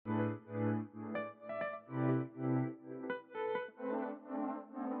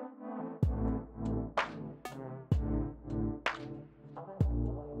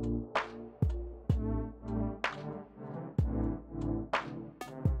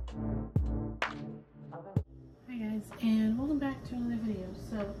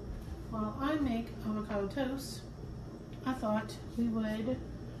make avocado toast, I thought we would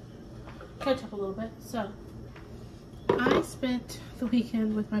catch up a little bit. So I spent the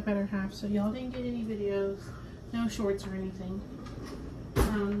weekend with my better half, so y'all didn't get any videos, no shorts or anything.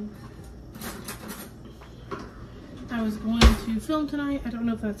 I was going to film tonight. I don't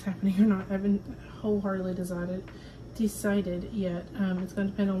know if that's happening or not. I haven't wholeheartedly decided yet. It's going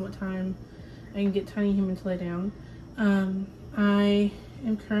to depend on what time I can get Tiny Human to lay down. I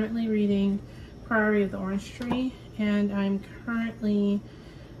am currently reading Priory of the Orange Tree, and I'm currently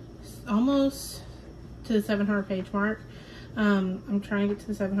almost to the 700 page mark. I'm trying to get to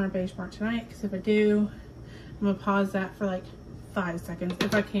the 700 page mark tonight, because if I do, I'm gonna pause that for like 5 seconds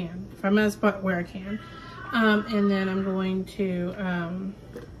if I can, if I'm at a spot where I can. And then I'm going to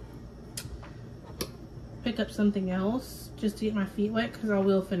pick up something else just to get my feet wet, because I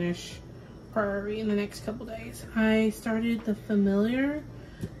will finish Priory in the next couple days. I started The Familiar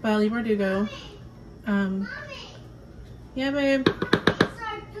by Leigh Bardugo. Yeah, babe.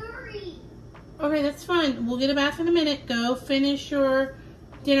 Okay, that's fine. We'll get a bath in a minute. Go finish your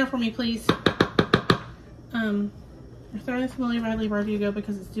dinner for me, please. I started The Familiar by Leigh Bardugo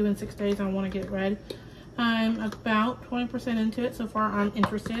because it's due in 6 days. I want to get it read. I'm about 20% into it so far. I'm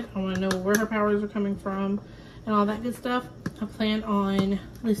interested. I want to know where her powers are coming from and all that good stuff. I plan on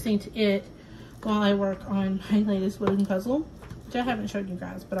listening to it while I work on my latest wooden puzzle, which I haven't showed you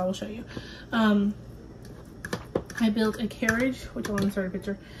guys, but I will show you. I built a carriage, which I'll insert a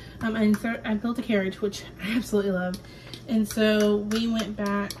picture. I built a carriage, which I absolutely loved. And so we went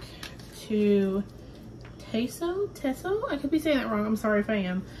back to Teso? I could be saying that wrong. I'm sorry if I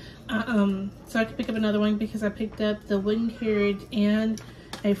am. So I could pick up another one because I picked up the wooden carriage and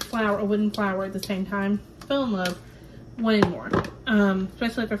a wooden flower at the same time. Fell in love. Wanted more.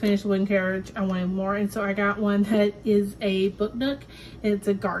 Especially if I finished the wooden carriage, I wanted more. And so I got one that is a book nook. It's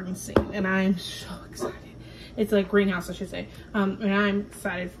a garden scene, and I'm so excited. It's a greenhouse, I should say. And I'm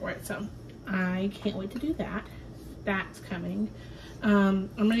excited for it. So I can't wait to do that. That's coming. I'm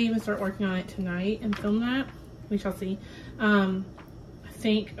gonna even start working on it tonight and film that. We shall see. I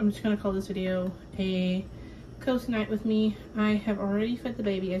think I'm just gonna call this video a cozy night with me. I have already fed the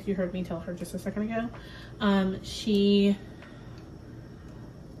baby, as you heard me tell her just a second ago. She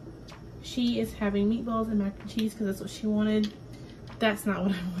is having meatballs and mac and cheese because that's what she wanted. That's not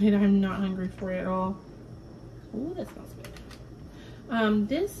what I wanted. I'm not hungry for it at all. Ooh, that smells good.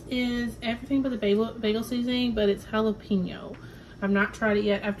 This is everything but the bagel seasoning, but it's jalapeno. I've not tried it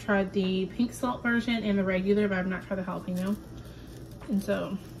yet. I've tried the pink salt version and the regular, but I've not tried the jalapeno. And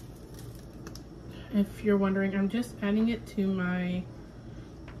so, if you're wondering, I'm just adding it to my...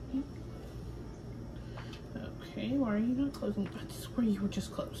 Okay, why are you not closing? I swear you were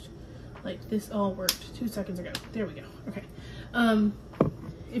just closed. Like, this all worked 2 seconds ago. There we go. Okay.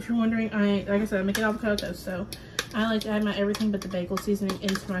 If you're wondering, like I said, I make an avocado toast, so I like to add my everything but the bagel seasoning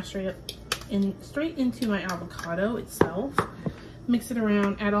into my straight into my avocado itself. Mix it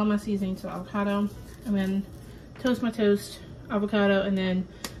around, add all my seasoning to the avocado, and then toast my toast, avocado, and then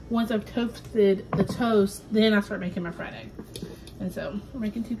once I've toasted the toast, then I start making my fried egg. And so we're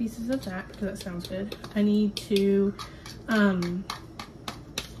making 2 pieces of that because that sounds good. I need to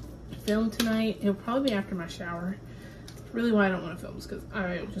film tonight. It'll probably be after my shower. Really why I don't want to film is because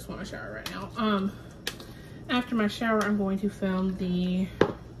I just want to shower right now. After my shower, I'm going to film the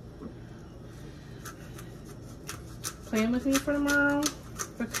plan with me for tomorrow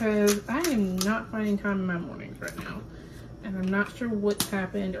because I am not finding time in my mornings right now. And I'm not sure what's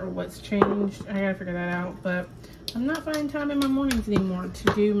happened or what's changed. I gotta figure that out, but I'm not finding time in my mornings anymore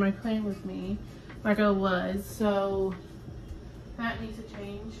to do my plan with me like I was, so that needs to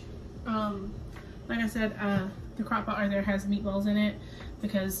change. Like I said, the crock pot right there has meatballs in it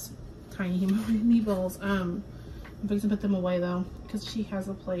because Tiny Human wanted meatballs. I'm fixing to put them away though because she has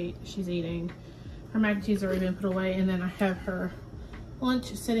a plate she's eating. Her mac and cheese has already been put away, and then I have her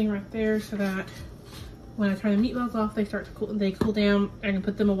lunch sitting right there so that when I turn the meatballs off, they cool down. I can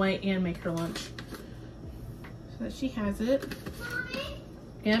put them away and make her lunch so that she has it. Mommy?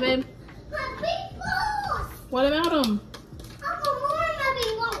 Yeah, babe? My meatballs! What about them? I want more of my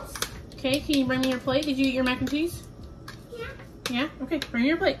meatballs. Okay, can you bring me your plate? Did you eat your mac and cheese? Yeah. Yeah? Okay, bring me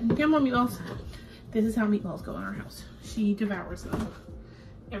your plate. Get more meatballs. This is how meatballs go in our house. She devours them.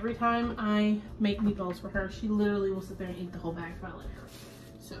 Every time I make meatballs for her, she literally will sit there and eat the whole bag if I let her.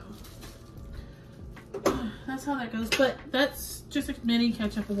 So, that's how that goes. But that's just a mini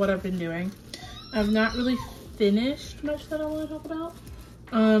catch up of what I've been doing. I've not really finished much that I want to talk about.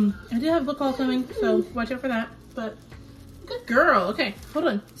 I do have a book haul coming, so watch out for that. But, good girl. Okay, hold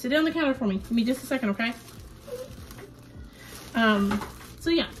on. Sit down on the counter for me. Give me just a second, okay? So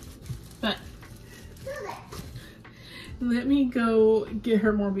yeah. But let me go get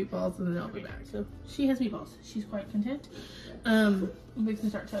her more meatballs and then I'll be back. So she has meatballs. She's quite content. We can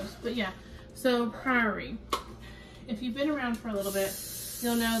start toast. But yeah, so Priory. If you've been around for a little bit,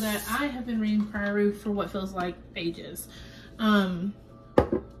 you'll know that I have been reading Priory for what feels like ages. I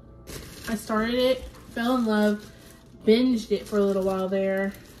started it, fell in love, binged it for a little while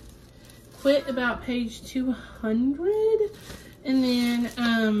there, quit about page 200, and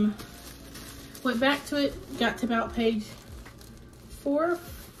then went back to it, got to about page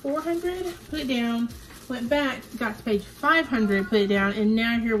 400, put it down, went back, got to page 500, put it down, and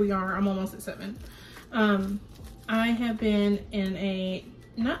now here we are. I'm almost at 7. I have been in a,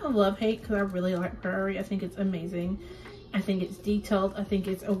 not a love-hate, because I really like Priory. I think it's amazing. I think it's detailed. I think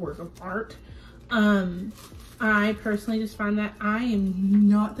it's a work of art. I personally just find that I am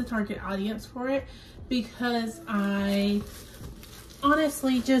not the target audience for it, because I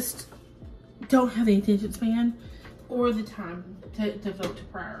honestly just don't have the attention span or the time to devote to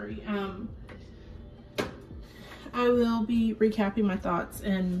Priory. I will be recapping my thoughts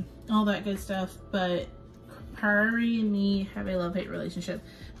and all that good stuff, but Priory and me have a love-hate relationship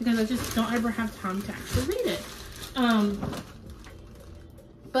because I just don't ever have time to actually read it.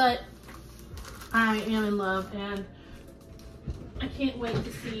 But I am in love and I can't wait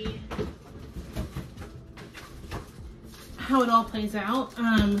to see how it all plays out,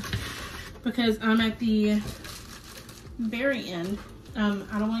 because I'm at the very end. I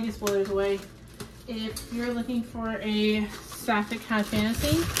don't want to give spoilers away. If you're looking for a sapphic high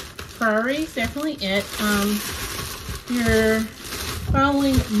fantasy, Priory is definitely it. You're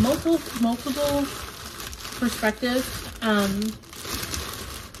following multiple perspectives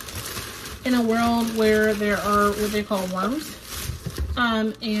in a world where there are what they call worms,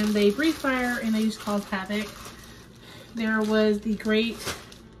 and they breathe fire and they just cause havoc. There was the Great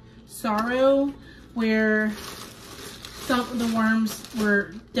Sorrow where some of the worms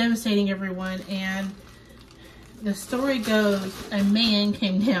were devastating everyone, and the story goes a man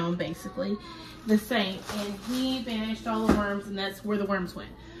came down, basically the saint, and he banished all the worms, and that's where the worms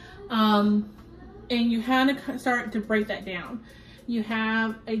went. And you kind of start to break that down. You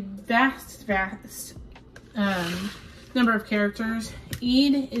have a vast number of characters.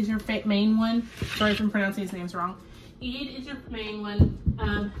 Ede is your main one. Sorry if I'm pronouncing his names wrong. Ede is your main one.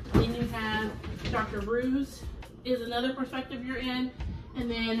 Then you have Dr. Ruse is another perspective you're in. And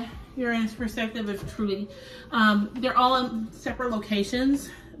then you're in the perspective of Trudy. They're all in separate locations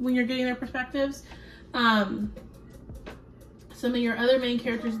when you're getting their perspectives. Some of your other main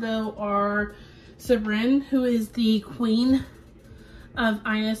characters, though, are Sabrin, who is the queen of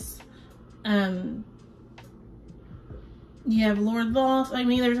Innis. You have Lord Lost. I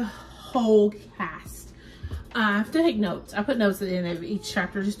mean, there's a whole cast. I have to take notes. I put notes at the end of each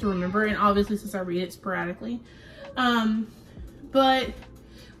chapter just to remember, and obviously since I read it sporadically. But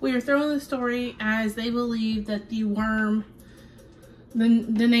we are throwing the story as they believe that the worm, the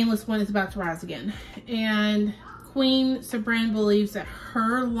nameless one, is about to rise again. And Queen Sabrin believes that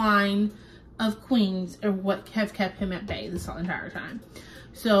her line of queens are what have kept him at bay this entire time.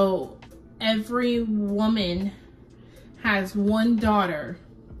 So every woman has one daughter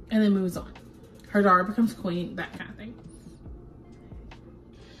and then moves on. Her daughter becomes queen, that kind of thing.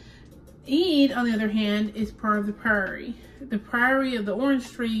 Ede, on the other hand, is part of the Priory. The Priory of the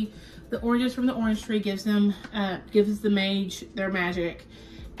Orange Tree, the oranges from the Orange Tree gives them, gives the mage their magic.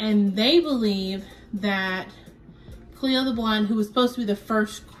 And they believe that Cleo the Blonde, who was supposed to be the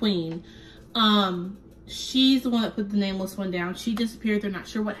first queen, she's the one that put the nameless one down. She disappeared. They're not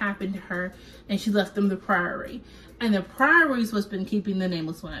sure what happened to her, and she left them the Priory. And the Priory is what's been keeping the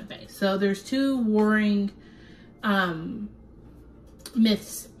nameless one at bay. So there's two warring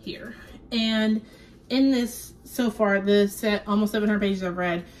myths here. And in this, so far, the set, almost 700 pages I've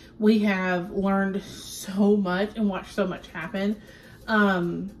read, we have learned so much and watched so much happen.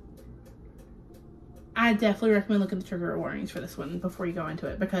 I definitely recommend looking at the trigger warnings for this one before you go into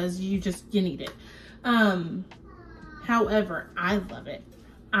it, because you need it. However, I love it.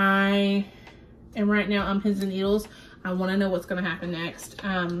 I am right now on pins and needles. I want to know what's going to happen next.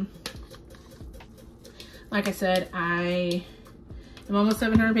 Like I said, I am almost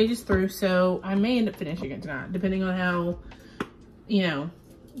 700 pages through, so I may end up finishing it tonight. Depending on how, you know,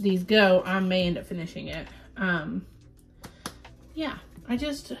 these go, I may end up finishing it. Yeah, I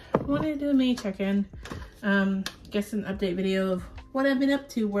just wanted to do a mini check-in. Guess an update video of what I've been up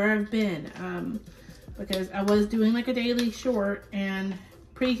to, where I've been. Because I was doing like a daily short and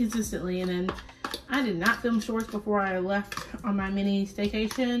pretty consistently, and then I did not film shorts before I left on my mini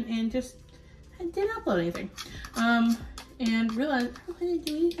staycation, and just I didn't upload anything. And realized I didn't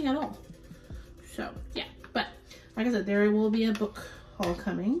do anything at all. So yeah, but like I said, there will be a book haul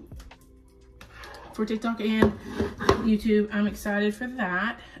coming for TikTok and YouTube. I'm excited for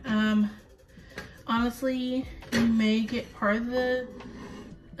that. Honestly, you may get part of the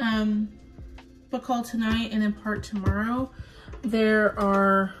book haul tonight and then part tomorrow. There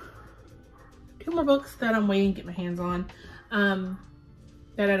are 2 more books that I'm waiting to get my hands on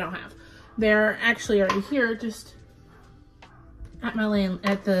that I don't have. They're actually already here, just at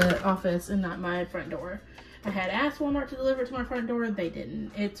the office and not my front door. I had asked Walmart to deliver it to my front door. They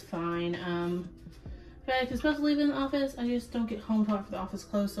didn't. It's fine. I'm supposed to leave it in the office. I just don't get home till after the office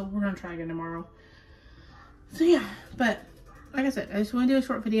closed, so we're gonna try again tomorrow. So yeah, but like I said, I just want to do a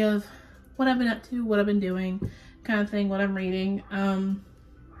short video of what I've been up to, what I've been doing, kind of thing, what I'm reading.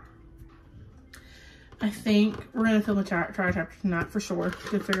 I think we're gonna film a try chapter tonight for sure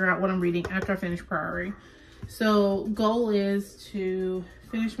to figure out what I'm reading after I finish Priory. So goal is to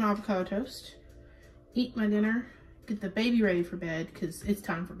finish my avocado toast, eat my dinner, get the baby ready for bed because it's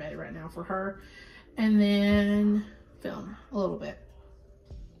time for bed right now for her, and then film a little bit.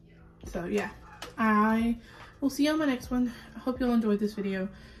 So yeah, I will see you on my next one. I hope you'll enjoy this video.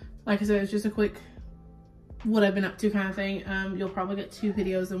 Like I said, it's just a quick what I've been up to kind of thing. You'll probably get 2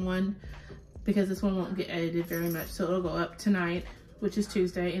 videos in one because this one won't get edited very much, so it'll go up tonight, which is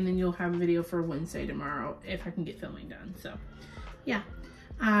Tuesday, and then you'll have a video for Wednesday tomorrow if I can get filming done. So yeah,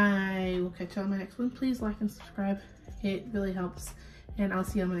 I will catch you on my next one. Please like and subscribe. It really helps, and I'll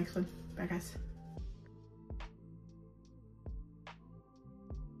see you on my next one. Bye guys.